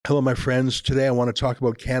Hello, my friends. Today I want to talk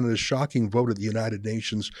about Canada's shocking vote at the United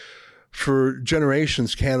Nations. For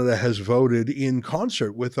generations, Canada has voted in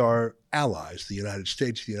concert with our allies, the United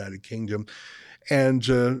States, the United Kingdom,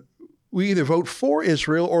 and we either vote for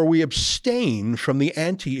Israel or we abstain from the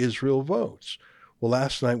anti-Israel votes. Well,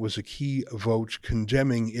 last night was a key vote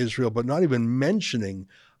condemning Israel, but not even mentioning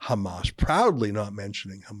Hamas, proudly not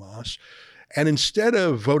mentioning Hamas. And instead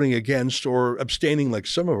of voting against or abstaining like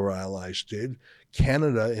some of our allies did,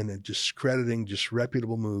 Canada, in a discrediting,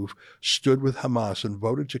 disreputable move, stood with Hamas and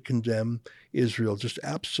voted to condemn Israel. Just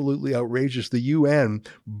absolutely outrageous. The UN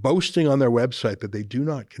boasting on their website that they do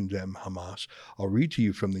not condemn Hamas. I'll read to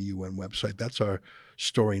you from the UN website. That's our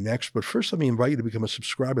story next. But first, let me invite you to become a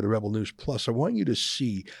subscriber to Rebel News Plus. I want you to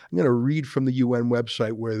see, I'm going to read from the UN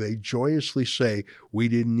website where they joyously say, we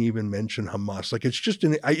didn't even mention Hamas. Like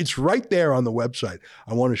it's right there on the website.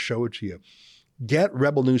 I want to show it to you. Get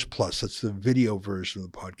Rebel News Plus. That's the video version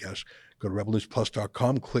of the podcast. Go to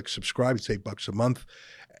rebelnewsplus.com, click subscribe. It's $8 a month.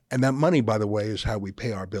 And that money, by the way, is how we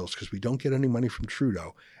pay our bills because we don't get any money from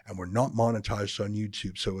Trudeau and we're not monetized on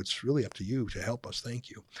YouTube. So it's really up to you to help us. Thank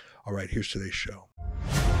you. All right, here's today's show.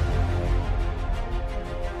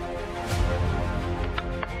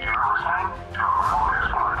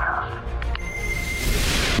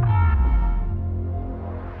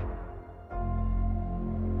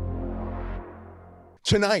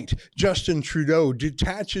 Tonight, Justin Trudeau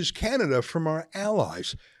detaches Canada from our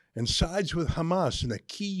allies and sides with Hamas in a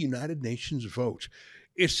key United Nations vote.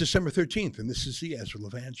 It's December 13th, and this is the Ezra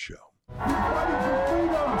Levant Show.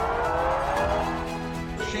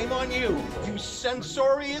 Shame on you, you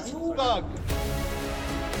censorious thug.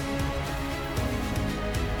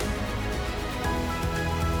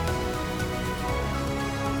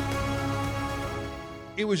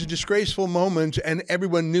 It was a disgraceful moment, and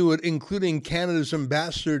everyone knew it, including Canada's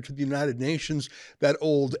ambassador to the United Nations, that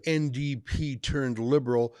old NDP turned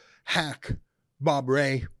liberal hack, Bob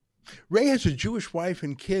Rae. Rae has a Jewish wife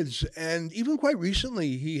and kids, and even quite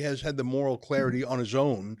recently, he has had the moral clarity on his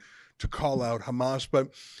own to call out Hamas. But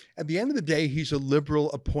at the end of the day, he's a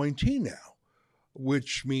liberal appointee now,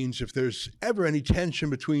 which means if there's ever any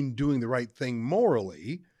tension between doing the right thing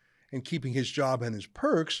morally and keeping his job and his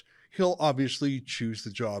perks, he'll obviously choose the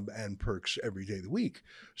job and perks every day of the week.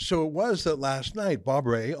 So it was that last night, Bob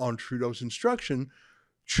Rae, on Trudeau's instruction,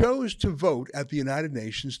 chose to vote at the United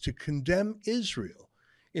Nations to condemn Israel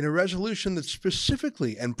in a resolution that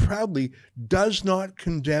specifically and proudly does not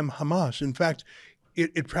condemn Hamas. In fact,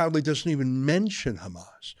 it proudly doesn't even mention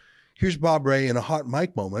Hamas. Here's Bob Rae in a hot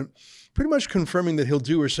mic moment, pretty much confirming that he'll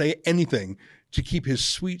do or say anything to keep his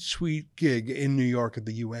sweet, sweet gig in New York at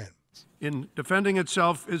the UN. In defending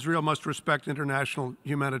itself, Israel must respect international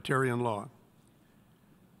humanitarian law.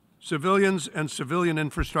 Civilians and civilian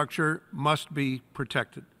infrastructure must be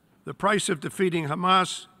protected. The price of defeating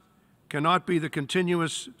Hamas cannot be the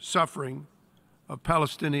continuous suffering of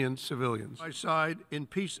Palestinian civilians. I side in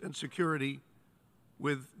peace and security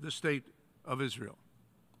with the state of Israel.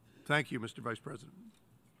 Thank you, Mr. Vice President.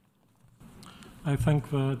 I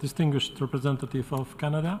thank the distinguished representative of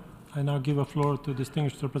Canada. I now give a floor to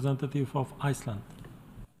distinguished representative of Iceland.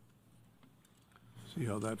 See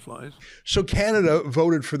how that flies. So Canada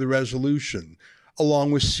voted for the resolution,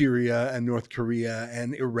 along with Syria and North Korea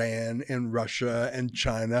and Iran and Russia and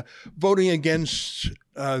China. Voting against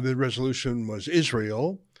the resolution was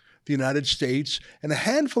Israel, the United States, and a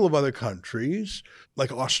handful of other countries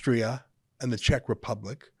like Austria and the Czech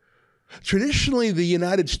Republic. Traditionally, the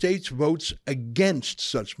United States votes against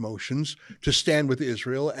such motions to stand with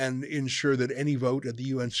Israel and ensure that any vote at the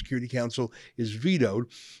UN Security Council is vetoed.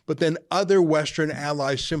 But then other Western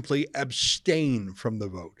allies simply abstain from the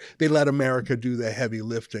vote. They let America do the heavy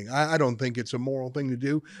lifting. I don't think it's a moral thing to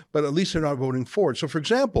do, but at least they're not voting for it. So, for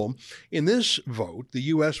example, in this vote, the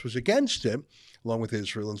U.S. was against it, along with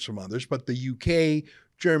Israel and some others, but the UK,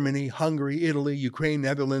 Germany, Hungary, Italy, Ukraine,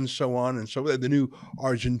 Netherlands, so on, and so the new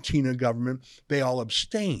Argentina government, they all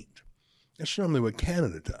abstained. That's normally what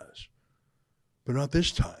Canada does, but not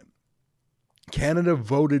this time. Canada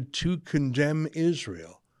voted to condemn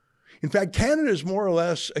Israel. In fact, Canada is more or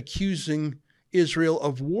less accusing Israel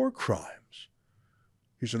of war crimes.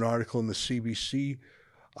 Here's an article in the CBC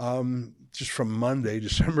just from Monday,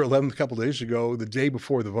 December 11th, a couple of days ago, the day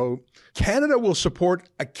before the vote. Canada will support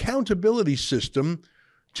accountability system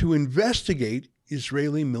to investigate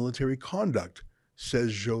Israeli military conduct,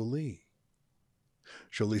 says Joly.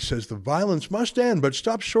 Joly says the violence must end, but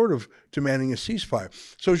stops short of demanding a ceasefire.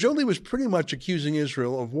 So Joly was pretty much accusing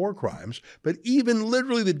Israel of war crimes, but even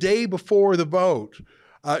literally the day before the vote,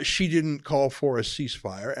 she didn't call for a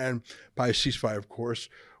ceasefire. And by a ceasefire, of course,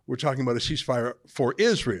 we're talking about a ceasefire for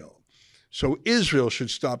Israel. So Israel should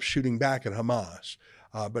stop shooting back at Hamas,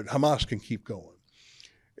 but Hamas can keep going.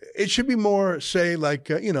 It should be more, say, like,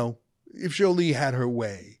 if Jolie had her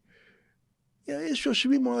way, Israel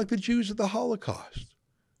should be more like the Jews of the Holocaust,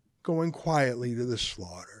 going quietly to the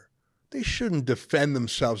slaughter. They shouldn't defend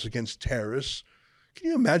themselves against terrorists. Can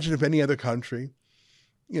you imagine if any other country,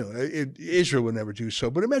 Israel would never do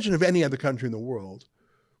so, but imagine if any other country in the world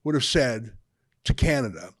would have said to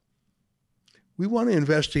Canada, we want to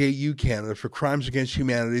investigate you, Canada, for crimes against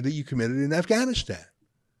humanity that you committed in Afghanistan.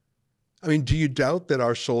 I mean, do you doubt that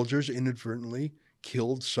our soldiers inadvertently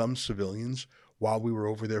killed some civilians while we were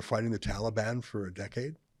over there fighting the Taliban for a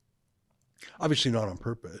decade? Obviously not on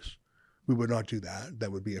purpose. We would not do that.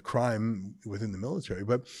 That would be a crime within the military.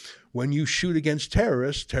 But when you shoot against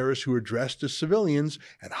terrorists who are dressed as civilians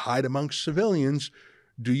and hide amongst civilians,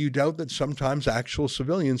 do you doubt that sometimes actual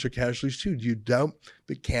civilians are casualties too? Do you doubt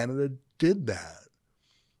that Canada did that?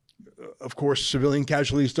 Of course, civilian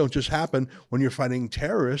casualties don't just happen when you're fighting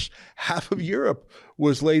terrorists. Half of Europe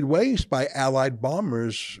was laid waste by Allied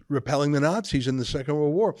bombers repelling the Nazis in the Second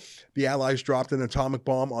World War. The Allies dropped an atomic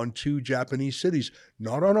bomb on 2 Japanese cities,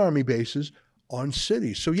 not on army bases, on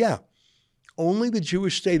cities. So yeah, only the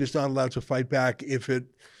Jewish state is not allowed to fight back if it,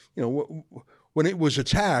 when it was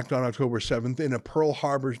attacked on October 7th in a Pearl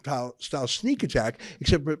Harbor style sneak attack,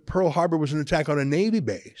 except that Pearl Harbor was an attack on a Navy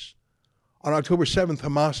base. On October 7th,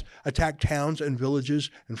 Hamas attacked towns and villages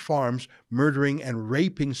and farms, murdering and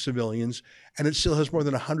raping civilians, and it still has more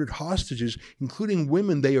than 100 hostages, including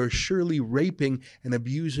women they are surely raping and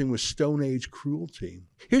abusing with Stone Age cruelty.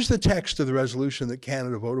 Here's the text of the resolution that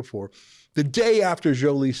Canada voted for, the day after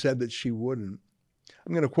Jolie said that she wouldn't.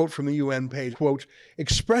 I'm going to quote from the UN page, quote,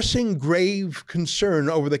 expressing grave concern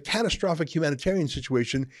over the catastrophic humanitarian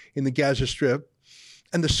situation in the Gaza Strip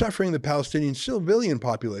and the suffering of the Palestinian civilian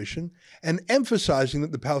population, and emphasizing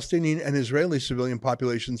that the Palestinian and Israeli civilian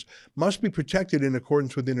populations must be protected in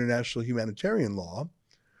accordance with international humanitarian law,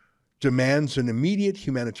 demands an immediate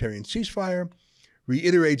humanitarian ceasefire,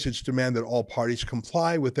 reiterates its demand that all parties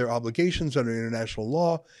comply with their obligations under international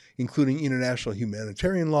law, including international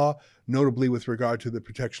humanitarian law, notably with regard to the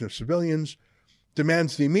protection of civilians,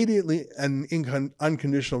 demands the immediately and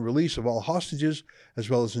unconditional release of all hostages, as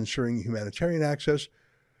well as ensuring humanitarian access,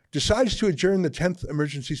 decides to adjourn the 10th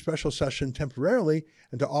emergency special session temporarily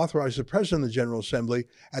and to authorize the President of the General Assembly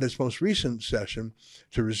at its most recent session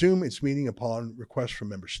to resume its meeting upon request from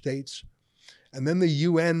member states. And then the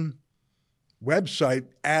UN website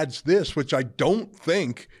adds this, which I don't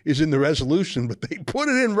think is in the resolution, but they put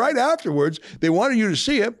it in right afterwards. They wanted you to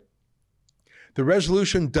see it. The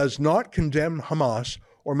resolution does not condemn Hamas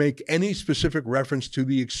or make any specific reference to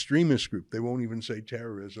the extremist group. They won't even say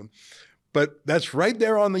terrorism. But that's right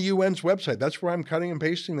there on the UN's website. That's where I'm cutting and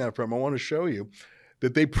pasting that from. I want to show you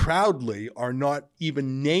that they proudly are not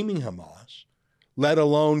even naming Hamas, let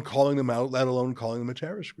alone calling them out, let alone calling them a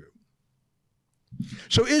terrorist group.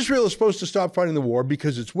 So Israel is supposed to stop fighting the war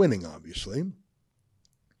because it's winning, obviously.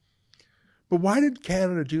 But why did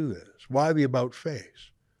Canada do this? Why the about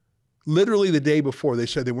face? Literally the day before, they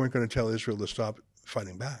said they weren't going to tell Israel to stop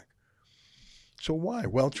fighting back. So why?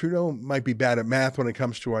 Well, Trudeau might be bad at math when it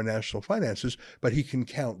comes to our national finances, but he can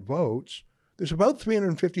count votes. There's about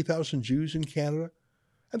 350,000 Jews in Canada,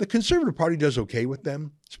 and the Conservative Party does okay with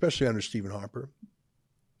them, especially under Stephen Harper.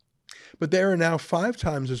 But there are now 5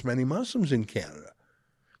 times as many Muslims in Canada,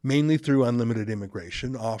 mainly through unlimited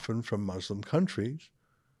immigration, often from Muslim countries.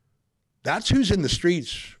 That's who's in the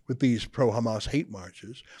streets with these pro-Hamas hate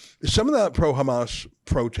marches. Some of the pro-Hamas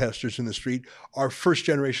protesters in the street are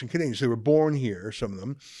first-generation Canadians. They were born here, some of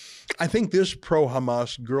them. I think this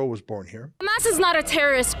pro-Hamas girl was born here. Hamas is not a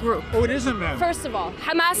terrorist group. Oh, it isn't, ma'am. First of all,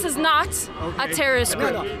 Hamas is not a terrorist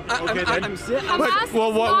group. Hamas is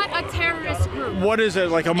not a terrorist group. What is it,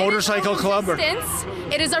 like a motorcycle club?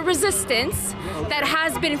 It is a resistance that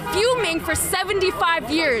has been fuming for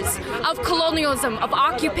 75 years of colonialism, of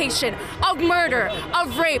occupation, of murder,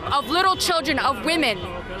 of rape, of little children, of women.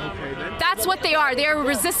 That's what they are. They are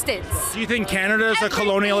resistance. Do you think Canada is a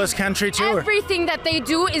colonialist country too? Everything that they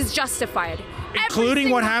do is justified. Including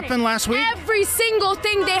what happened last week? Every single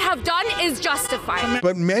thing they have done is justified.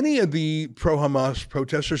 But many of the pro-Hamas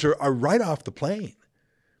protesters are right off the plane.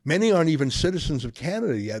 Many aren't even citizens of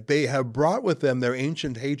Canada yet. They have brought with them their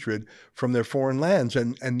ancient hatred from their foreign lands,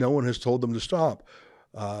 and no one has told them to stop.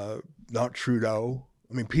 Not Trudeau.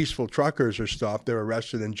 I mean, peaceful truckers are stopped, they're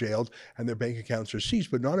arrested and jailed, and their bank accounts are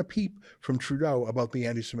seized, but not a peep from Trudeau about the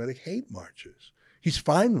anti-Semitic hate marches. He's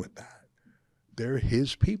fine with that. They're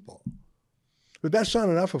his people. But that's not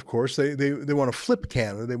enough, of course. They want to flip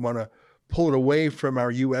Canada. They want to pull it away from our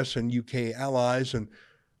US and UK allies and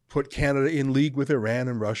put Canada in league with Iran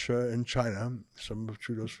and Russia and China, some of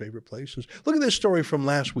Trudeau's favorite places. Look at this story from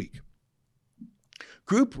last week.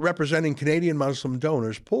 Group representing Canadian Muslim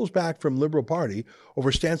donors pulls back from Liberal Party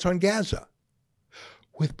over stance on Gaza.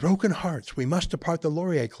 With broken hearts, we must depart the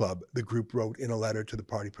Laurier Club, the group wrote in a letter to the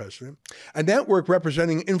party president. A network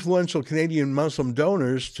representing influential Canadian Muslim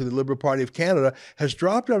donors to the Liberal Party of Canada has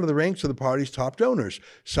dropped out of the ranks of the party's top donors,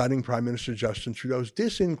 citing Prime Minister Justin Trudeau's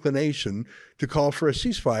disinclination to call for a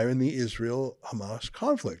ceasefire in the Israel-Hamas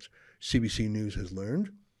conflict, CBC News has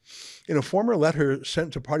learned. In a former letter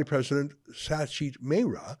sent to party president Sachit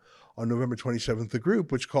Mehra on November 27th, the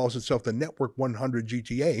group, which calls itself the Network 100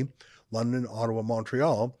 GTA, London, Ottawa,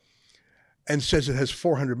 Montreal, and says it has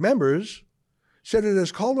 400 members, said it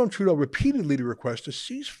has called on Trudeau repeatedly to request a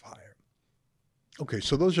ceasefire. Okay,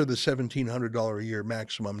 so those are the $1,700 a year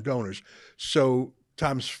maximum donors. So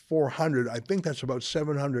times 400, I think that's about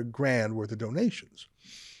 $700,000 worth of donations.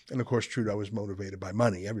 And of course, Trudeau is motivated by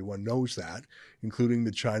money. Everyone knows that, including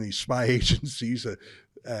the Chinese spy agencies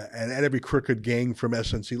and every crooked gang from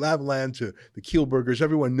SNC-Lavalin to the Kielburgers.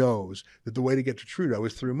 Everyone knows that the way to get to Trudeau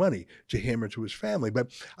is through money, to him or to his family.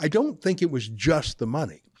 But I don't think it was just the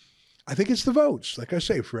money. I think it's the votes. Like I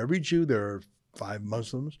say, for every Jew, there are 5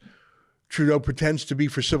 Muslims. Trudeau pretends to be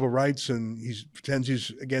for civil rights and he pretends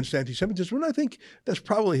he's against anti-Semitism. And I think that's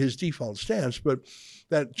probably his default stance, but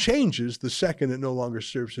that changes the second it no longer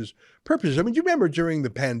serves his purposes. I mean, do you remember during the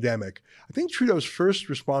pandemic, I think Trudeau's first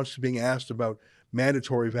response to being asked about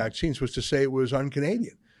mandatory vaccines was to say it was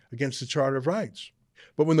un-Canadian, against the Charter of Rights.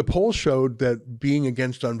 But when the polls showed that being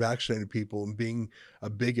against unvaccinated people and being a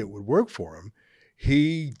bigot would work for him,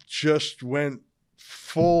 he just went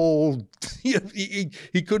full, he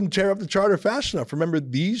couldn't tear up the charter fast enough. Remember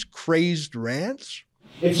these crazed rants?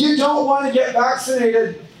 If you don't want to get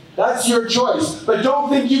vaccinated, that's your choice. But don't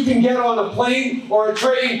think you can get on a plane or a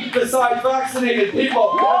train beside vaccinated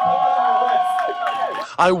people.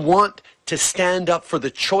 I want to stand up for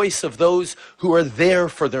the choice of those who are there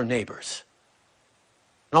for their neighbors,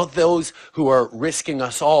 not those who are risking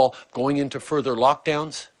us all going into further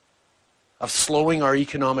lockdowns, of slowing our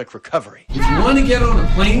economic recovery. If you want to get on a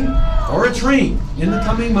plane or a train in the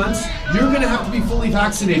coming months, you're going to have to be fully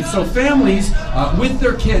vaccinated. So families with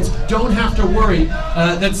their kids don't have to worry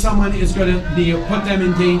that someone is going to put them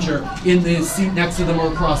in danger in the seat next to them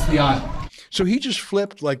or across the aisle. So he just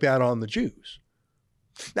flipped like that on the Jews.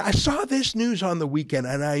 Now, I saw this news on the weekend,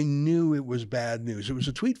 and I knew it was bad news. It was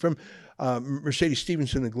a tweet from Mercedes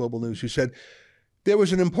Stephenson at Global News, who said, there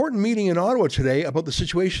was an important meeting in Ottawa today about the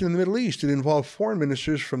situation in the Middle East. It involved foreign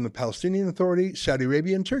ministers from the Palestinian Authority, Saudi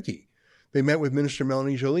Arabia, and Turkey. They met with Minister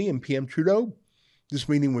Melanie Joly and PM Trudeau. This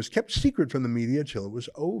meeting was kept secret from the media till it was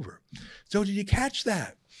over. So did you catch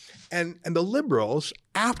that? And the Liberals,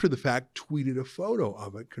 after the fact, tweeted a photo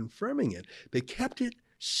of it, confirming it. They kept it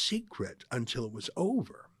secret until it was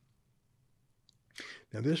over.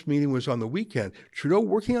 Now, this meeting was on the weekend. Trudeau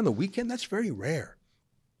working on the weekend, that's very rare.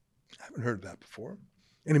 I haven't heard of that before.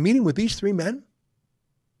 In a meeting with these 3 men,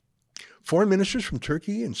 foreign ministers from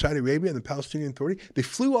Turkey and Saudi Arabia and the Palestinian Authority, they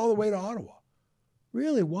flew all the way to Ottawa.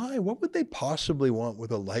 Really, why? What would they possibly want with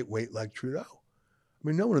a lightweight like Trudeau? I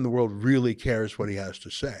mean, no one in the world really cares what he has to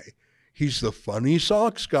say. He's the funny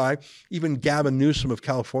socks guy. Even Gavin Newsom of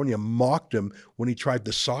California mocked him when he tried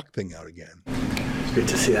the sock thing out again. It's good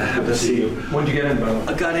to see that. Good to see you. When did you get in, by the way?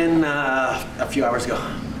 I got in a few hours ago.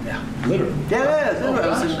 Yeah, literally.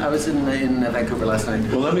 I was in Vancouver last night.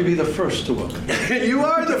 Well, let me be the first to welcome you. You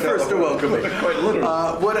are the first to welcome me. Quite literally.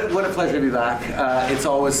 What a pleasure to be back. It's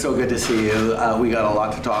always so good to see you. We got a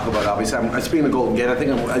lot to talk about, obviously. I'm speaking of Golden Gate. I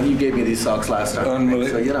think you gave me these socks last time.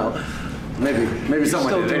 Unbelievable. So, you know, maybe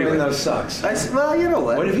someone still did doing anyway. those socks. Well, you know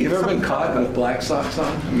what? What have you ever been caught with black socks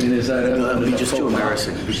on? I mean, is that It'd be just too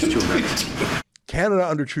embarrassing. Canada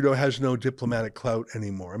under Trudeau has no diplomatic clout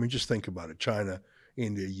anymore. I mean, just think about it. China,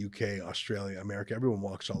 India, UK, Australia, America, everyone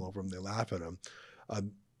walks all over him. They laugh at him.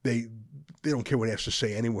 They don't care what he has to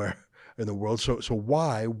say anywhere in the world. So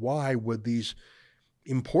why would these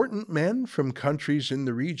important men from countries in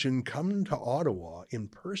the region come to Ottawa in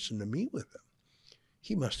person to meet with him?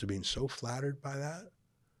 He must have been so flattered by that.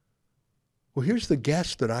 Well, here's the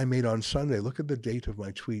guess that I made on Sunday. Look at the date of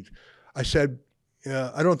my tweet. I said,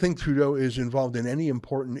 I don't think Trudeau is involved in any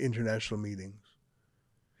important international meetings.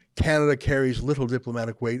 Canada carries little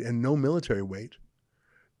diplomatic weight and no military weight.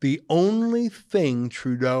 The only thing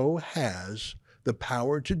Trudeau has the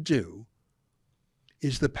power to do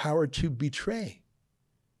is the power to betray,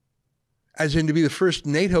 as in to be the first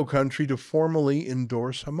NATO country to formally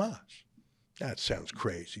endorse Hamas. That sounds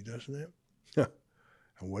crazy, doesn't it?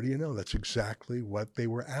 And what do you know? That's exactly what they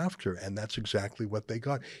were after, and that's exactly what they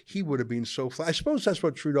got. He would have been so flat. I suppose that's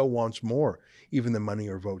what Trudeau wants more, even than money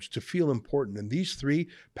or votes, to feel important. And these three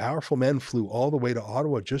powerful men flew all the way to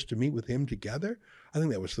Ottawa just to meet with him together. I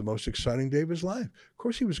think that was the most exciting day of his life. Of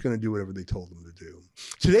course he was going to do whatever they told him to do.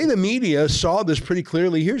 Today, the media saw this pretty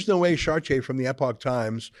clearly. Here's Noé Chartier from the Epoch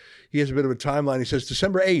Times. He has a bit of a timeline. He says,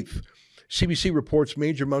 December 8th, CBC reports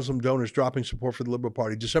major Muslim donors dropping support for the Liberal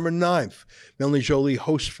Party. December 9th, Melanie Joly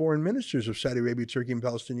hosts foreign ministers of Saudi Arabia, Turkey, and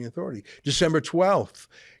Palestinian Authority. December 12th,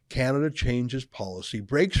 Canada changes policy,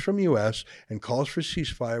 breaks from U.S., and calls for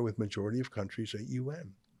ceasefire with majority of countries at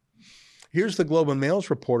UN. Here's the Globe and Mail's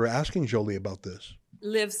reporter asking Joly about this.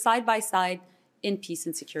 Live side by side in peace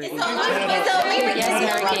and security. Is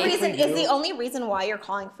the only reason why you're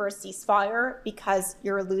calling for a ceasefire because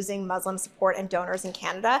you're losing Muslim support and donors in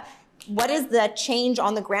Canada? What is the change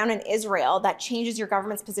on the ground in Israel that changes your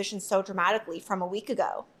government's position so dramatically from a week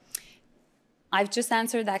ago? I've just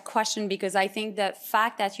answered that question because I think the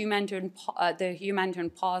fact that the humanitarian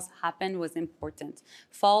pause happened was important.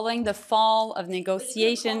 Following the fall of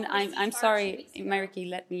negotiation, I'm sorry, Mariki,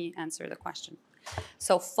 let me answer the question.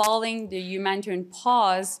 So following the humanitarian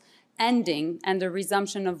pause ending and the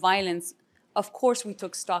resumption of violence, of course we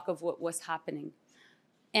took stock of what was happening.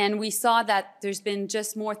 And we saw that there's been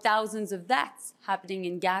just more thousands of deaths happening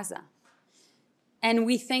in Gaza. And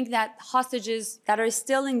we think that hostages that are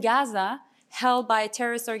still in Gaza, held by a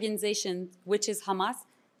terrorist organization, which is Hamas,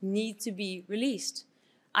 need to be released.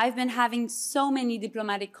 I've been having so many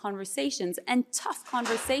diplomatic conversations and tough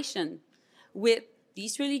conversation with the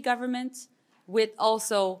Israeli government, with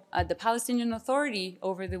also the Palestinian Authority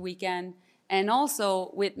over the weekend, and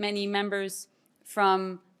also with many members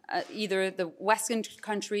from either the Western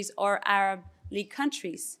countries or Arab League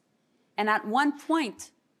countries. And at one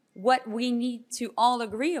point, what we need to all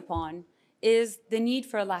agree upon is the need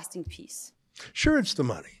for a lasting peace. Sure, it's the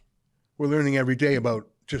money. We're learning every day about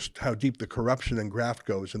just how deep the corruption and graft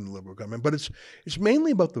goes in the Liberal government, but it's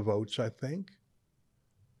mainly about the votes, I think.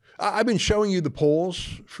 I've been showing you the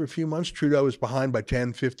polls for a few months. Trudeau is behind by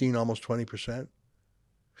 10, 15, almost 20%.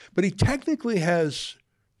 But he technically has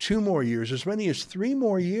 2 more years, as many as 3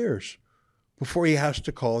 more years before he has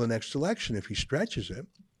to call the next election if he stretches it.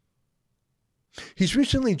 He's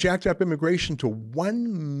recently jacked up immigration to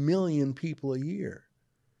 1 million people a year.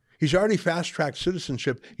 He's already fast-tracked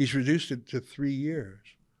citizenship. He's reduced it to 3 years.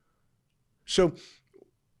 So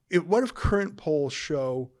what if current polls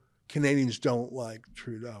show Canadians don't like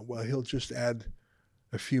Trudeau? Well, he'll just add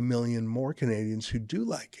a few million more Canadians who do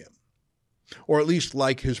like him, or at least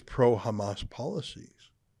like his pro-Hamas policies.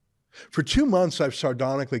 For 2 months, I've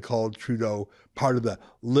sardonically called Trudeau part of the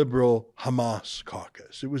liberal Hamas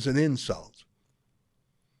caucus. It was an insult.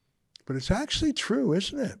 But it's actually true,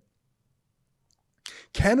 isn't it?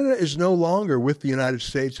 Canada is no longer with the United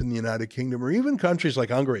States and the United Kingdom, or even countries like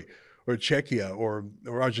Hungary or Czechia or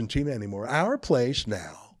Argentina anymore. Our place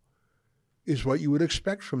now is what you would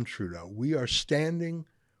expect from Trudeau. We are standing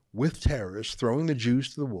with terrorists, throwing the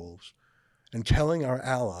Jews to the wolves, and telling our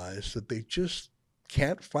allies that they just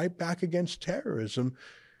can't fight back against terrorism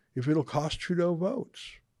if it'll cost Trudeau votes.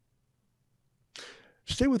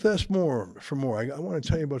 Stay with us for more. I want to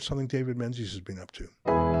tell you about something David Menzies has been up to.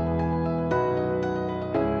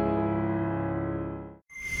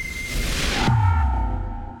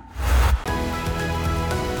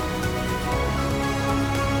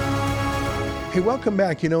 Hey, welcome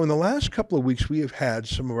back. You know, in the last couple of weeks, we have had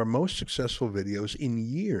some of our most successful videos in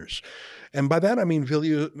years. And by that, I mean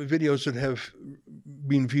videos that have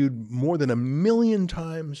been viewed more than 1 million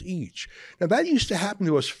times each. Now, that used to happen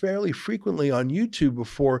to us fairly frequently on YouTube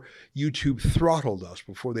before YouTube throttled us,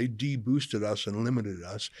 before they de-boosted us and limited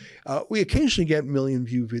us. We occasionally get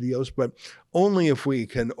million-view videos, but only if we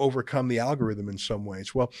can overcome the algorithm in some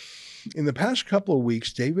ways. Well, in the past couple of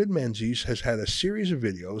weeks, David Menzies has had a series of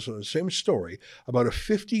videos on the same story about a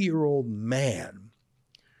 50-year-old man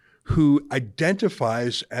who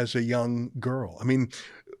identifies as a young girl. I mean,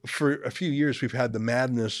 for a few years, we've had the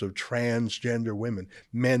madness of transgender women,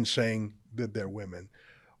 men saying that they're women.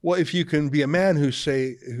 Well, if you can be a man who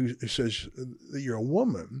says that you're a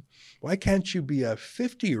woman, why can't you be a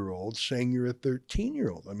 50-year-old saying you're a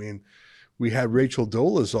 13-year-old? I mean, we had Rachel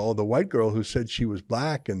Dolezal, the white girl who said she was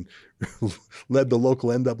black and led the local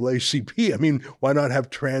NAACP. I mean, why not have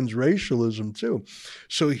transracialism too?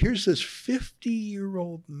 So here's this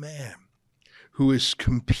 50-year-old man who is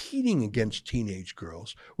competing against teenage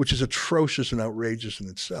girls, which is atrocious and outrageous in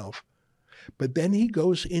itself. But then he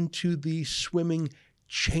goes into the swimming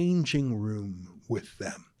changing room with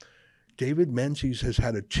them. David Menzies has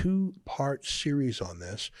had a 2-part series on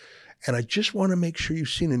this. And I just want to make sure you've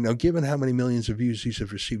seen it. Now, given how many millions of views these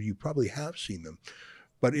have received, you probably have seen them.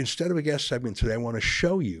 But instead of a guest segment today, I want to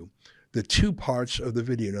show you the two parts of the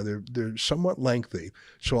video. Now, they're somewhat lengthy,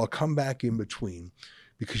 so I'll come back in between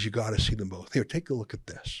because you got to see them both. Here, take a look at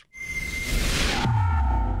this.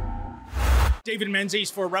 David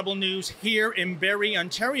Menzies for Rebel News here in Barrie,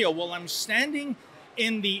 Ontario. Well, I'm standing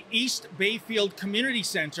in the East Bayfield Community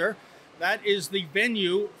Centre. That is the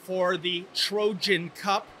venue for the Trojan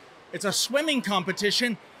Cup. It's a swimming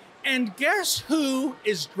competition. And guess who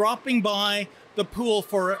is dropping by the pool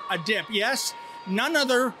for a dip? Yes, none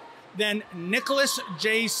other than Nicholas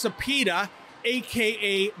J. Cepeda,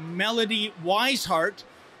 a.k.a. Melody Weishart.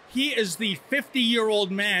 He is the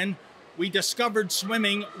 50-year-old man we discovered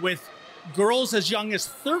swimming with girls as young as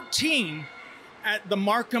 13 at the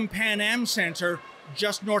Markham Pan Am Centre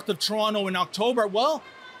just north of Toronto in October. Well,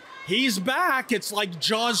 he's back. It's like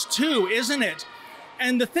Jaws 2, isn't it?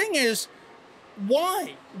 And the thing is,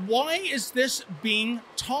 why? Why is this being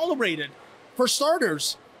tolerated? For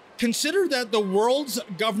starters, consider that the world's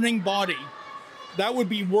governing body, that would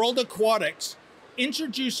be World Aquatics,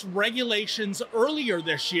 introduced regulations earlier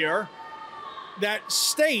this year that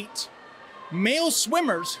state male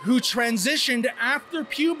swimmers who transitioned after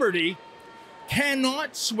puberty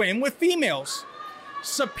cannot swim with females.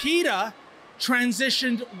 Cepeda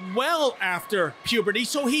transitioned well after puberty,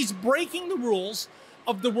 so he's breaking the rules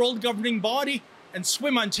of the world governing body. And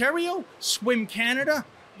Swim Ontario, Swim Canada,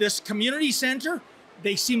 this community centre,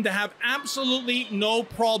 they seem to have absolutely no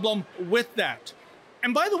problem with that.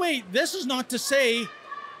 And by the way, this is not to say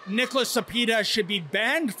Nicholas Cepeda should be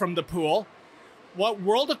banned from the pool. What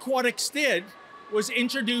World Aquatics did was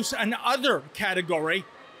introduce another category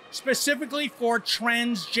specifically for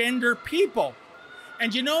transgender people.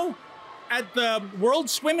 And you know, at the World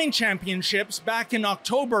Swimming Championships back in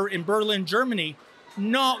October in Berlin, Germany,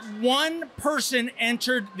 not one person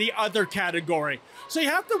entered the other category. So you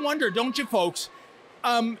have to wonder, don't you, folks?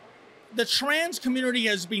 The trans community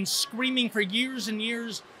has been screaming for years and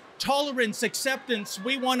years, tolerance, acceptance,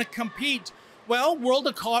 we want to compete. Well, World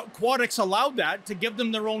Aquatics allowed that to give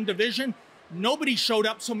them their own division. Nobody showed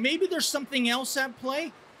up, so maybe there's something else at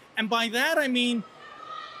play. And by that, I mean,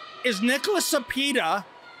 is Nicholas Cepeda,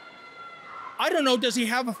 I don't know, does he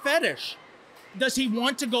have a fetish? Does he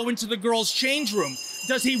want to go into the girls' change room?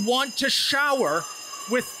 Does he want to shower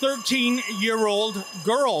with 13-year-old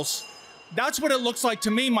girls? That's what it looks like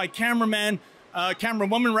to me. My camerawoman,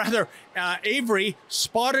 Avery,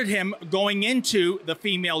 spotted him going into the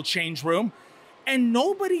female change room. And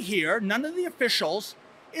nobody here, none of the officials,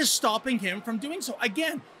 is stopping him from doing so.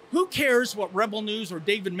 Again, who cares what Rebel News or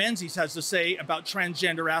David Menzies has to say about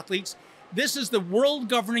transgender athletes? This is the world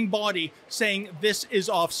governing body saying this is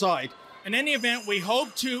offside. In any event, we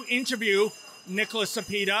hope to interview Nicholas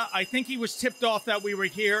Cepeda. I think he was tipped off that we were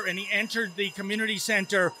here and he entered the community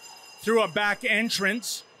center through a back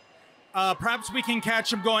entrance. Perhaps we can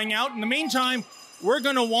catch him going out. In the meantime, we're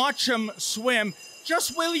going to watch him swim.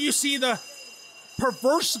 Just will you see the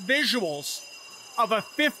perverse visuals of a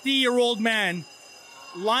 50-year-old man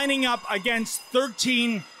lining up against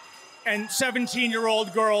 13 and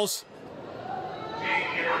 17-year-old girls.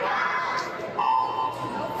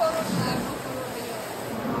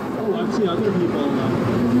 Oh, I've seen other people.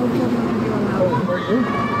 Where are you?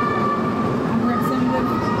 I'm representative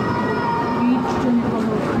Beach Junior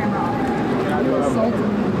Photo camera.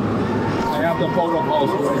 I have the protocols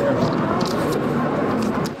right here.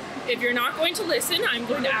 If you're not going to listen, I'm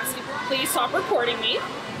going to ask you to please stop recording me.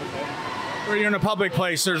 Where you're in a public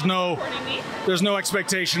place, there's no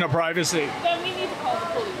expectation of privacy. Then we need to call the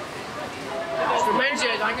police. Mr.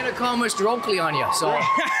 Menzies, I'm going to call Mr. Oakley on you. So,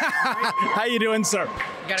 how you doing, sir?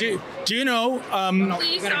 Do you know?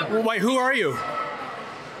 Why? Who are you?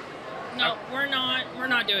 No, we're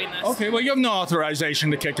not doing this. Okay, well, you have no authorization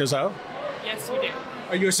to kick us out. Yes, we do.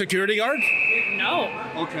 Are you a security guard? No.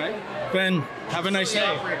 Okay. Then have a nice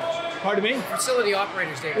day. Pardon me? Facility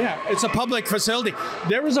operators, David. Yeah, it's a public facility.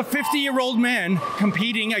 There was a 50-year-old man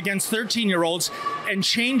competing against 13-year-olds and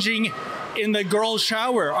changing in the girls'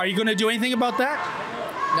 shower. Are you going to do anything about that?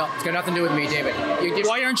 No, it's got nothing to do with me, David.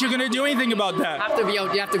 Why aren't you going to do anything about that?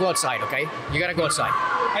 You have to go outside, okay? You got to go outside.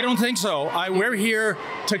 I don't think so. We're here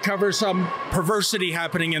to cover some perversity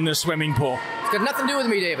happening in this swimming pool. It's got nothing to do with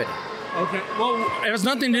me, David. Okay. Well, it has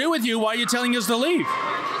nothing to do with you. Why are you telling us to leave?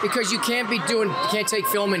 Because you can't take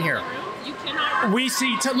film in here. You cannot. We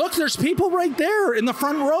see, look, there's people right there in the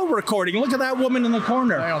front row recording. Look at that woman in the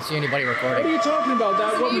corner. I don't see anybody recording. What are you talking about?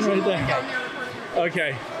 That woman right there.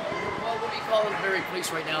 Okay. Well, we'll be calling the Barrie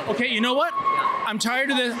Police right now. Okay, you know what? I'm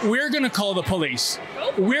tired of this. We're going to call the police.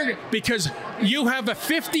 Because you have a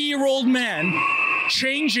 50-year-old man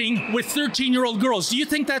changing with 13-year-old girls. Do you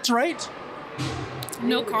think that's right?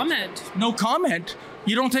 No comment. No comment?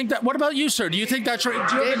 You don't think that? What about you, sir? Do you think that's right?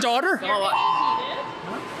 Do you have a daughter?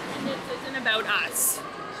 And this isn't about us.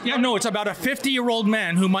 Yeah, no, it's about a 50-year-old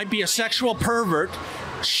man who might be a sexual pervert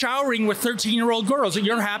showering with 13-year-old girls.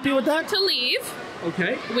 You're happy with that? To leave.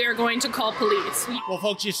 Okay. We are going to call police. Well,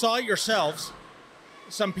 folks, you saw it yourselves.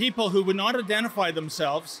 Some people who would not identify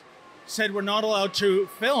themselves said we're not allowed to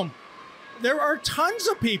film. There are tons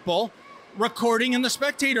of people recording in the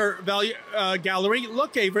spectator gallery.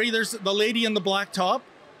 Look, Avery, there's the lady in the black top.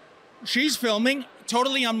 She's filming,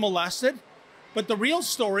 totally unmolested. But the real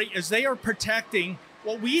story is they are protecting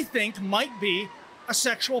what we think might be a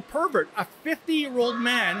sexual pervert, a 50-year-old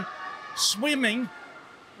man swimming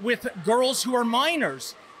with girls who are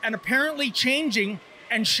minors and apparently changing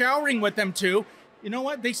and showering with them too. You know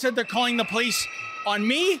what? They said they're calling the police on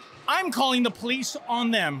me. I'm calling the police on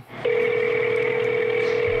them.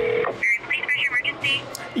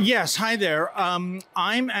 Yes, hi there.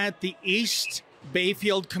 I'm at the East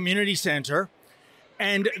Bayfield Community Center,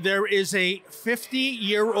 and there is a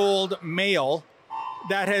 50-year-old male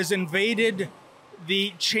that has invaded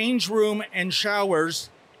the change room and showers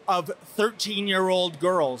of 13-year-old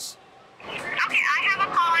girls. Okay, I have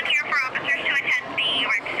a call in here for officers to attend the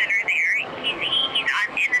rec center there. He's in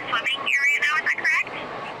the swimming area now, is that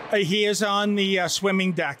correct? He is on the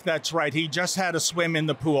swimming deck, that's right. He just had a swim in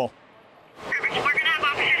the pool. Perfect. We're going to have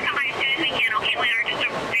officers come by as soon as we can, okay? We are just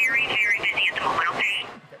very, very busy at the moment, okay?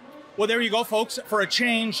 Well, there you go, folks. For a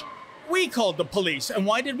change, we called the police. And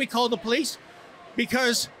why did we call the police?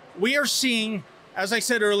 Because we are seeing, as I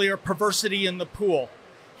said earlier, perversity in the pool.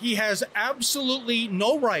 He has absolutely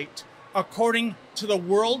no right, according to the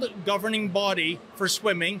world governing body for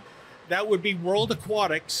swimming, that would be World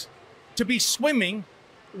Aquatics, to be swimming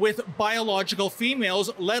with biological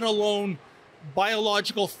females, let alone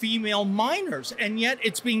biological female minors. And yet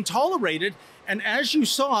it's being tolerated. And as you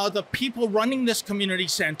saw, the people running this community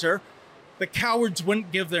center, the cowards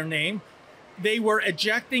wouldn't give their name. They were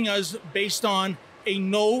ejecting us based on a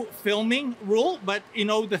no filming rule. But, you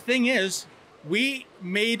know, the thing is, we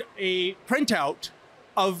made a printout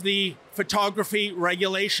of the photography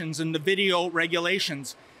regulations and the video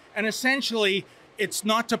regulations. And essentially, it's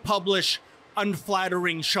not to publish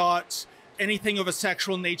unflattering shots, anything of a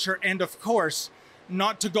sexual nature, and of course,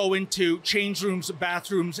 not to go into change rooms,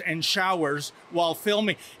 bathrooms, and showers while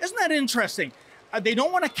filming. Isn't that interesting? They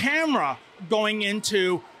don't want a camera going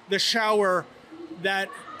into the shower that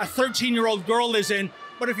a 13-year-old girl is in,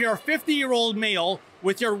 but if you're a 50-year-old male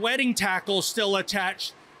with your wedding tackle still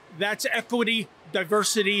attached, that's equity,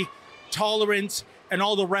 diversity, tolerance, and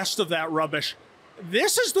all the rest of that rubbish.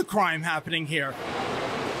 This is the crime happening here.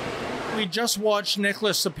 We just watched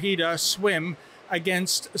Nicholas Cepeda swim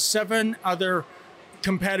against 7 other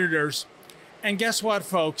competitors. And guess what,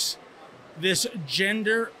 folks? This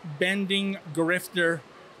gender-bending grifter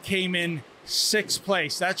came in 6th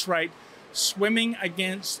place. That's right, swimming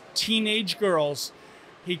against teenage girls.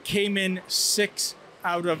 He came in 6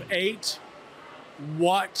 out of 8.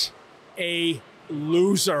 What a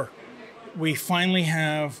loser. We finally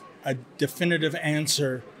have a definitive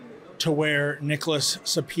answer to where Nicholas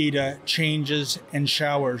Cepeda changes and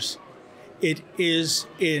showers. It is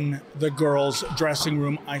in the girls' dressing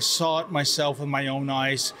room. I saw it myself with my own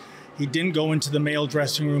eyes. He didn't go into the male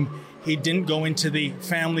dressing room. He didn't go into the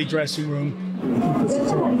family dressing room.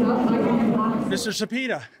 Mr.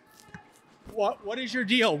 Cepeda, what is your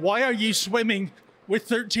deal? Why are you swimming with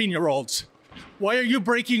 13-year-olds? Why are you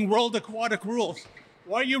breaking World Aquatic rules?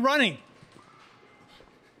 Why are you running?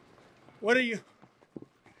 What are you...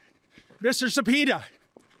 Mr. Cepeda,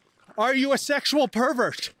 are you a sexual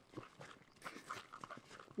pervert?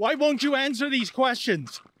 Why won't you answer these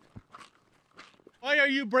questions? Why are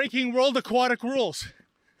you breaking World Aquatic rules?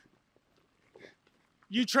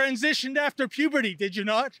 You transitioned after puberty, did you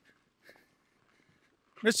not?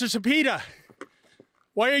 Mr. Cepeda,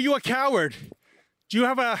 why are you a coward? Do you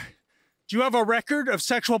have a record of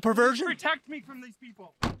sexual perversion? Protect me from these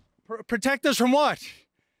people. Protect us from what?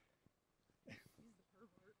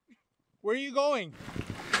 Where are you going?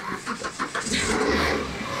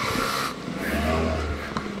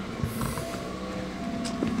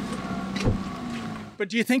 But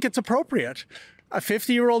do you think it's appropriate? A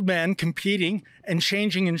 50-year-old man competing and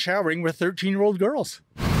changing and showering with 13-year-old girls?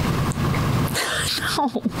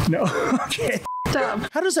 No. No? Okay.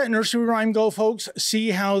 Stop. How does that nursery rhyme go, folks?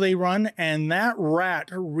 See how they run? And that rat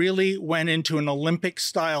really went into an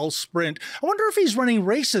Olympic-style sprint. I wonder if he's running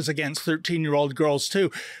races against 13-year-old girls,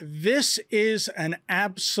 too. This is an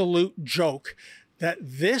absolute joke that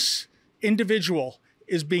this individual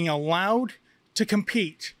is being allowed to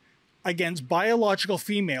compete against biological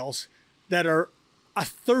females that are a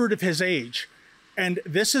third of his age. And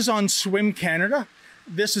this is on Swim Canada.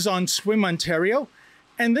 This is on Swim Ontario.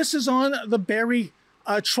 And this is on the Barrie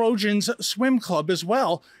Trojans Swim Club as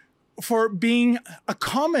well for being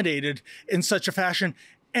accommodated in such a fashion.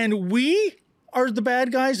 And we are the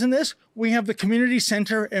bad guys in this. We have the community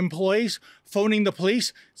center employees phoning the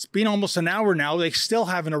police. It's been almost an hour now. They still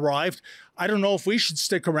haven't arrived. I don't know if we should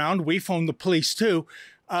stick around. We phoned the police too.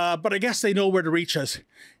 But I guess they know where to reach us.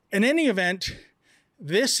 In any event,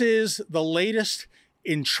 this is the latest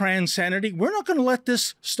in transanity. We're not going to let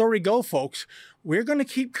this story go, folks. We're going to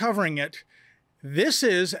keep covering it. This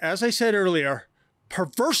is, as I said earlier,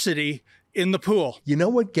 perversity in the pool. You know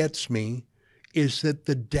what gets me is that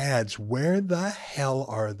the dads, where the hell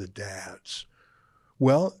are the dads?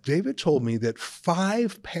 Well, David told me that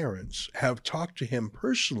 5 parents have talked to him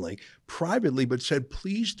personally, privately, but said,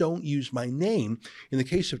 please don't use my name. In the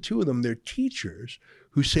case of 2 of them, they're teachers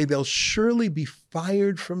who say they'll surely be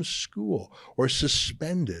fired from school or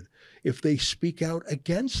suspended if they speak out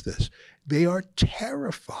against this. They are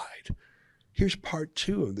terrified. Here's part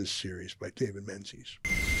 2 of this series by David Menzies.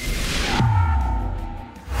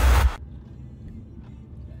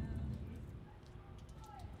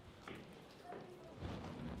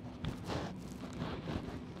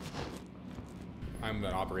 I'm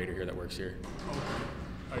an operator here that works here.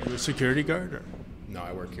 Are you a security guard? Or? No,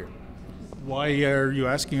 I work here. Why are you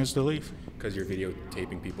asking us to leave? Because you're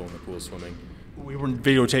videotaping people in the pool swimming. We weren't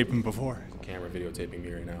videotaping before. Camera videotaping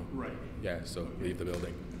me right now. Right. Yeah, so leave the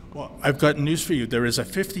building. Well, I've got news for you. There is a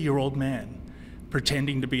 50-year-old man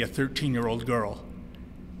pretending to be a 13-year-old girl,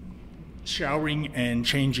 showering and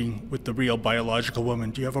changing with the real biological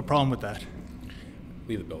woman. Do you have a problem with that?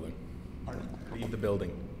 Leave the building. Pardon? Leave the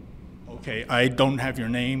building. Okay, I don't have your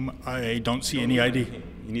name. I don't see any ID.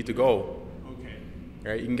 You need to go. Okay.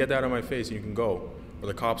 All right, you can get that out of my face and you can go, or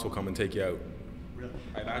the cops will come and take you out. Really?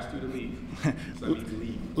 I've asked you to leave. So I need to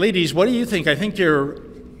leave. Ladies, what do you think? I think you're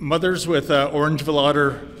mothers with Orangeville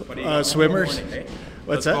Otter swimmers. Morning, hey? What's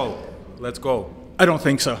Let's that? go. Let's go. I don't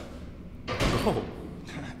think so. Go.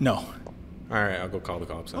 No. All right, I'll go call the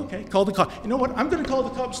cops. Then. Okay, call the cops. You know what? I'm going to call the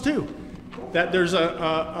cops too. That there's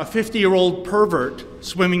a 50-year-old pervert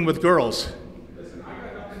swimming with girls. Listen, I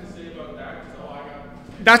got nothing to say about that. That's all I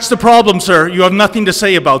got. That's the problem, sir. You have nothing to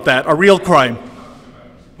say about that. A real crime.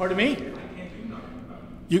 Pardon me?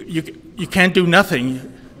 You can't do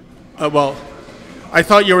nothing. Well, I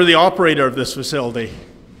thought you were the operator of this facility.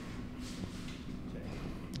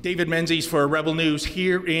 David Menzies for Rebel News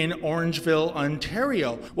here in Orangeville,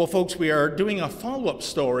 Ontario. Well, folks, we are doing a follow-up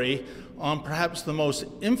story on perhaps the most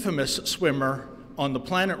infamous swimmer on the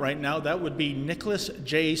planet right now. That would be Nicholas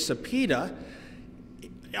J. Cepeda,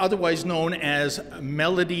 otherwise known as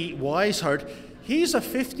Melody Weishart. He's a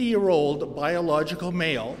 50-year-old biological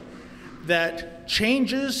male that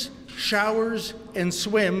changes, showers, and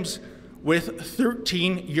swims with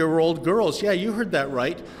 13-year-old girls. Yeah, you heard that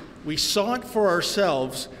right. We saw it for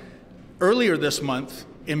ourselves earlier this month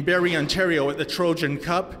in Barrie, Ontario at the Trojan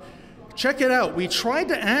Cup. Check it out. We tried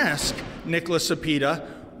to ask Nicholas Cepeda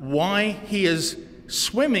why he is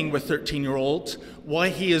swimming with 13-year-olds, why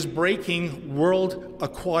he is breaking world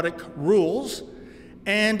aquatic rules,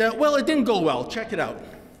 and, well, it didn't go well. Check it out.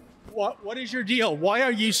 What is your deal? Why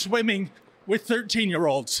are you swimming with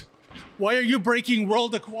 13-year-olds? Why are you breaking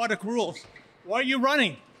world aquatic rules? Why are you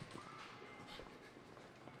running?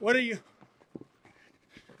 What are you?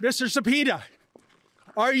 Mr. Cepeda,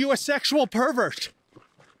 are you a sexual pervert?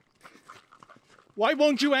 Why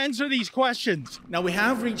won't you answer these questions? Now, we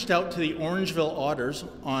have reached out to the Orangeville Otters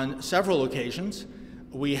on several occasions.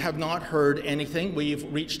 We have not heard anything. We've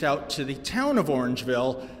reached out to the town of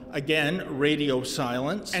Orangeville. Again, radio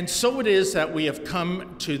silence. And so it is that we have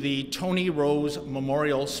come to the Tony Rose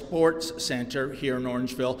Memorial Sports Center here in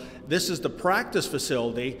Orangeville. This is the practice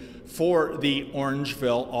facility for the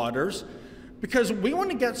Orangeville Otters because we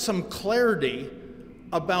want to get some clarity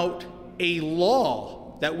about a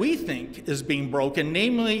law that we think is being broken,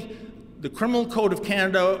 namely the Criminal Code of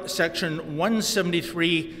Canada, section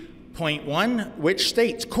 173.1, which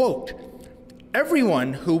states, quote,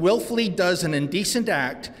 "Everyone who willfully does an indecent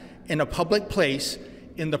act in a public place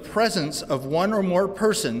in the presence of one or more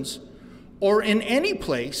persons, or in any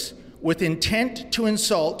place with intent to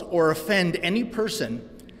insult or offend any person,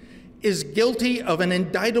 is guilty of an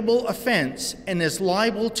indictable offense and is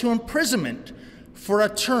liable to imprisonment for a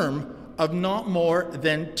term of not more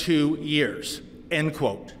than 2 years, end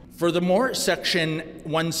quote. Furthermore, section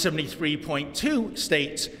 173.2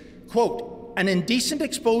 states, quote, an indecent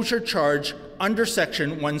exposure charge under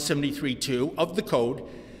section 173.2 of the code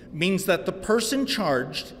means that the person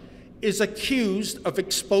charged is accused of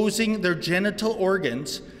exposing their genital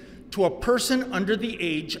organs to a person under the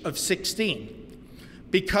age of 16.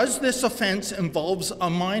 Because this offense involves a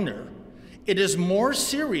minor, it is more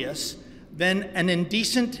serious than an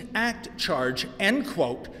indecent act charge, end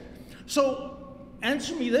quote. So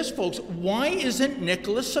answer me this, folks. Why isn't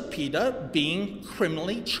Nicholas Cepeda being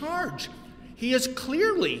criminally charged? He is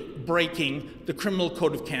clearly breaking the Criminal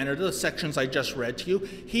Code of Canada, the sections I just read to you.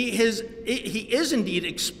 He is indeed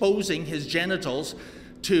exposing his genitals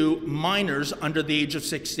to minors under the age of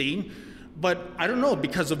 16. But I don't know,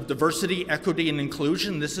 because of diversity, equity, and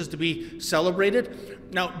inclusion, this is to be celebrated.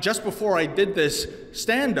 Now, just before I did this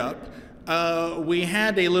stand-up, we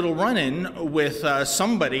had a little run-in with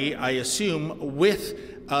somebody, I assume, with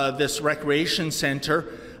this recreation center.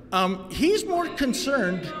 He's more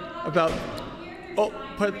concerned about... Oh,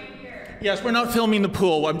 but yes, we're not filming the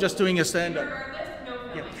pool. I'm just doing a stand-up.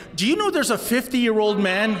 Yeah. Do you know there's a 50-year-old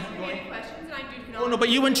man... Oh, no, but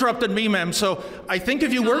you interrupted me, ma'am, so I think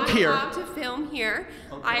if you work here... I'm not allowed to film here.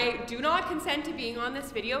 Okay. I do not consent to being on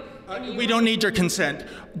this video. We don't need your consent.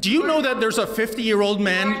 Do you know that there's a 50-year-old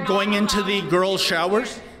man going into the girls'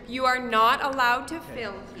 showers? You are not allowed to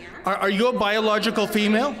film here. Are you a biological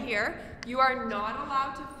female? Here. You are not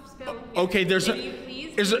allowed to film here. Okay, there's a...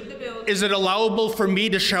 Is it allowable for me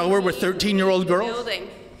to shower with 13-year-old girls? Building.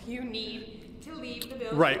 You need to leave the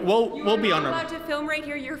building. Right, we'll be on You're not allowed to film right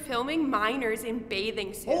here. You're filming minors in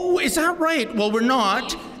bathing suits. Oh, is that right? Well, we're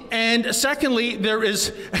not. And secondly, there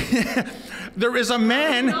is a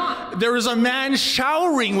man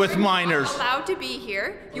showering with minors. You are not allowed to be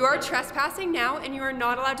here. You are trespassing now, and you are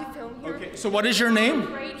not allowed to film here. Okay, so what is your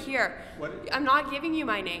name? Right here. I'm not giving you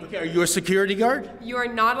my name. Okay, are you a security guard? You are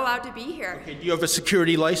not allowed to be here. Okay, do you have a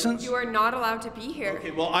security license? You are not allowed to be here.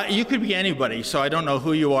 Okay, well, you could be anybody, so I don't know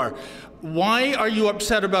who you are. Why are you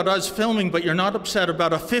upset about us filming, but you're not upset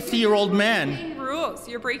about a 50-year-old man? Rules.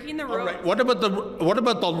 You're breaking the rules. All right. What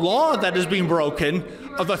about the law that is being broken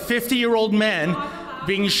of a 50-year-old man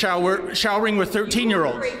being showering with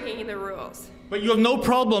 13-year-olds? Breaking the rules. But you have no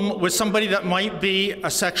problem with somebody that might be a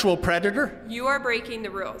sexual predator? You are breaking the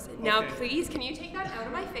rules. Now, please, can you take that out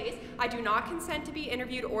of my face? I do not consent to be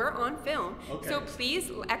interviewed or on film. Okay. So please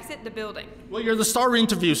exit the building. Well, you're the star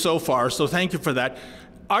interview so far, so thank you for that.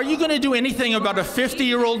 Are you going to do anything about a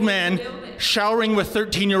 50-year-old man showering with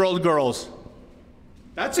 13-year-old girls?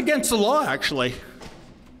 That's against the law, actually.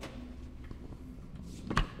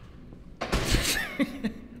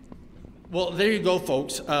 Well, there you go,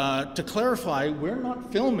 folks. To clarify, we're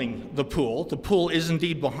not filming the pool. The pool is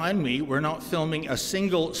indeed behind me. We're not filming a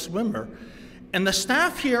single swimmer. And the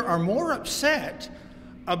staff here are more upset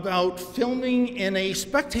about filming in a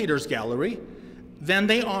spectator's gallery than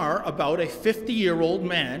they are about a 50-year-old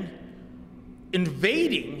man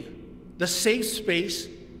invading the safe space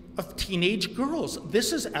of teenage girls.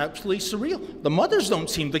 This is absolutely surreal. The mothers don't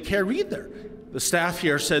seem to care either. The staff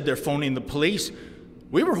here said they're phoning the police.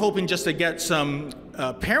 We were hoping just to get some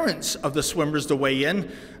parents of the swimmers to weigh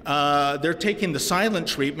in. They're taking the silent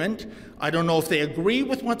treatment. I don't know if they agree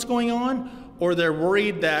with what's going on, or they're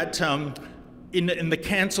worried that in the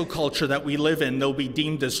cancel culture that we live in, they'll be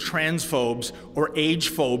deemed as transphobes or age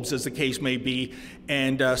phobes, as the case may be,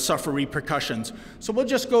 and suffer repercussions. So we'll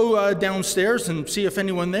just go downstairs and see if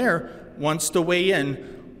anyone there wants to weigh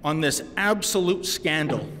in on this absolute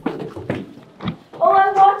scandal. Oh,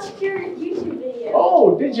 I watched your YouTube video.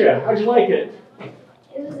 Oh, did you? How'd you like it?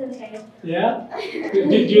 It was okay. Yeah?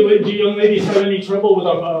 Do you young ladies have any trouble with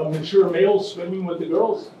a mature male swimming with the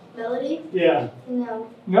girls? Melody? Yeah.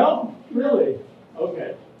 No. No? Really?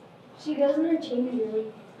 Okay. She goes in her changing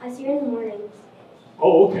room. I see her in the mornings.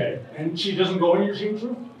 Oh, okay. And she doesn't go in your change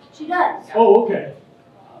room? She does. Oh, okay.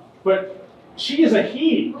 But she is a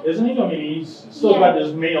he, isn't he? I mean, he's still got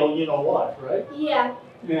this male you-know-what, right? Yeah.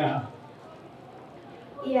 Yeah.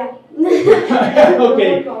 Yeah.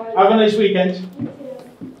 Okay. Have a nice weekend.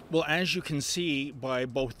 Well, as you can see by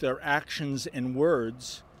both their actions and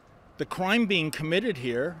words, the crime being committed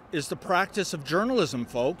here is the practice of journalism,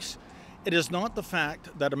 folks. It is not the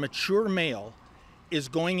fact that a mature male is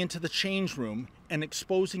going into the change room and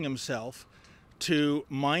exposing himself to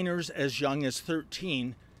minors as young as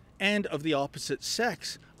 13 and of the opposite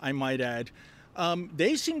sex, I might add.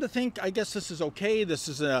 They seem to think, I guess this is okay, this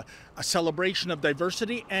is a celebration of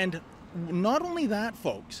diversity, and not only that,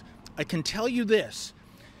 folks, I can tell you this.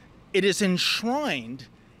 It is enshrined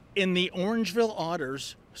in the Orangeville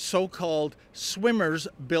Otters' so-called Swimmers'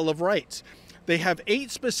 Bill of Rights. They have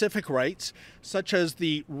 8 specific rights, such as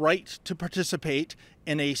the right to participate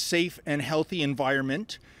in a safe and healthy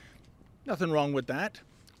environment. Nothing wrong with that.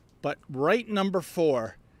 But right number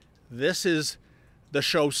 4, this is the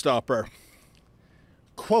showstopper.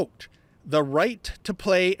 Quote, the right to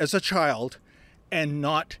play as a child and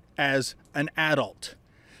not as an adult.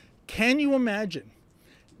 Can you imagine?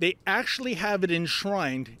 They actually have it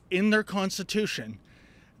enshrined in their constitution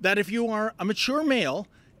that if you are a mature male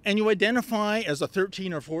and you identify as a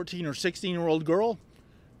 13 or 14 or 16-year-old girl,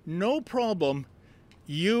 no problem,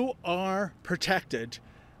 you are protected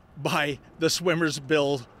by the Swimmers'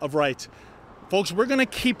 Bill of Rights. Folks, we're going to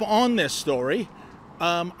keep on this story.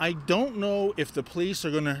 I don't know if the police are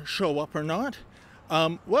going to show up or not.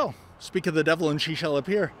 Well, speak of the devil and she shall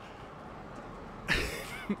appear.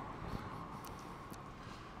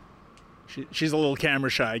 She's a little camera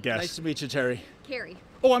shy, I guess. Nice to meet you, Terry. Carrie.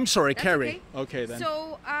 Oh, I'm sorry, That's Carrie. Okay. Okay, then.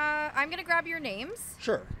 So, I'm going to grab your names.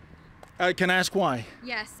 Sure. Can I ask why?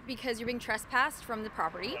 Yes, because you're being trespassed from the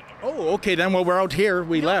property. Oh, okay, then. Well, we're out here.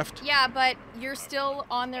 We left. Yeah, but you're still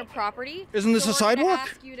on their property. Isn't this a sidewalk? We're going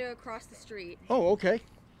to ask you to cross the street. Oh, okay.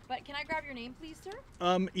 But can I grab your name, please,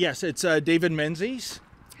 sir? Yes, it's David Menzies.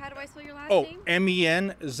 How do I spell your last name?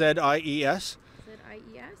 Menzies. Z-I-E-S.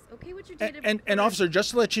 Okay, what's your date of birth? And officer,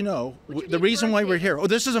 just to let you know, the reason why we're here. Oh,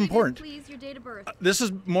 this is important. Please, your date of birth. This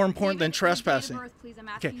is more important than trespassing. Date of birth, please. I'm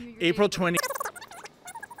asking you your April 20.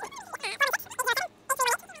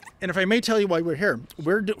 And if I may tell you why we're here,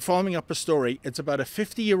 we're following up a story. It's about a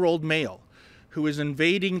 50-year-old male who is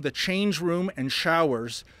invading the change room and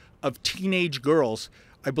showers of teenage girls,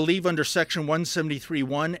 I believe under section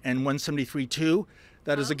 173.1 and 173.2,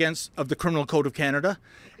 that is against of the Criminal Code of Canada,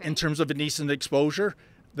 in terms of indecent exposure.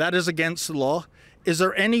 That is against the law. Is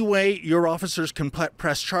there any way your officers can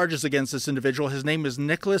press charges against this individual? His name is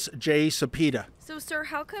Nicholas J. Sapita. So, sir,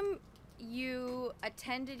 how come you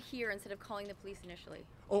attended here instead of calling the police initially?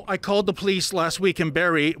 Oh, I called the police last week in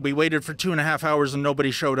Barrie. We waited for 2.5 hours and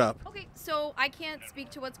nobody showed up. Okay, so I can't speak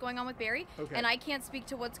to what's going on with Barrie, and I can't speak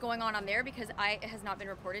to what's going on there because it has not been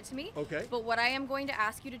reported to me. Okay. But what I am going to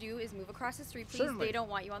ask you to do is move across the street, please. Certainly. They don't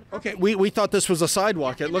want you on the property. Okay, we thought this was a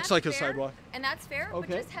sidewalk. It looks like a fair, sidewalk. And that's fair, Okay.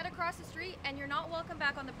 but just head across the street, and you're not welcome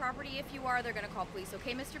back on the property. If you are, they're going to call police.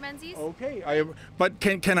 Okay, Mr. Menzies? Okay, but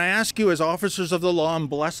can I ask you, as officers of the law, and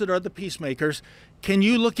blessed are the peacemakers, can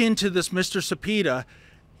you look into this Mr. Sapita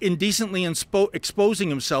indecently exposing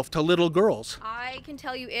himself to little girls? I can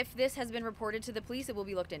tell you if this has been reported to the police, it will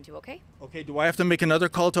be looked into, okay? Okay, do I have to make another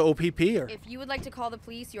call to OPP? Or? If you would like to call the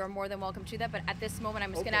police, you are more than welcome to that, but at this moment,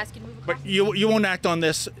 I'm just going to ask you to move across. But you won't act on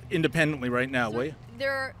this independently right now, will you?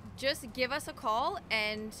 Just give us a call,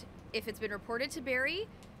 and if it's been reported to Barrie,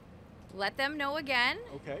 let them know again.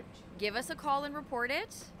 Okay. Give us a call and report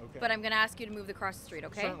it, but I'm going to ask you to move across the street,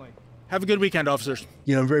 okay? Certainly. Have a good weekend, officers.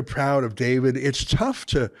 You know, I'm very proud of David. It's tough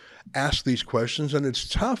to ask these questions, and it's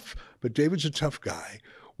tough, but David's a tough guy,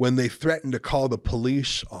 when they threaten to call the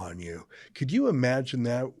police on you. Could you imagine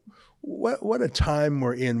that? What a time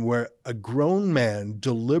we're in where a grown man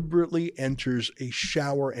deliberately enters a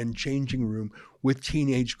shower and changing room with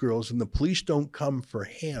teenage girls, and the police don't come for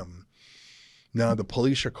him. Now the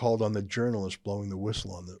police are called on the journalist blowing the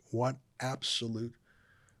whistle on them. What absolute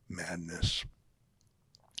madness.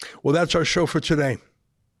 Well, that's our show for today.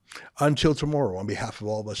 Until tomorrow, on behalf of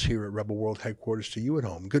all of us here at Rebel World Headquarters, to you at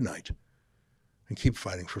home, good night, and keep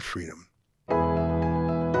fighting for freedom.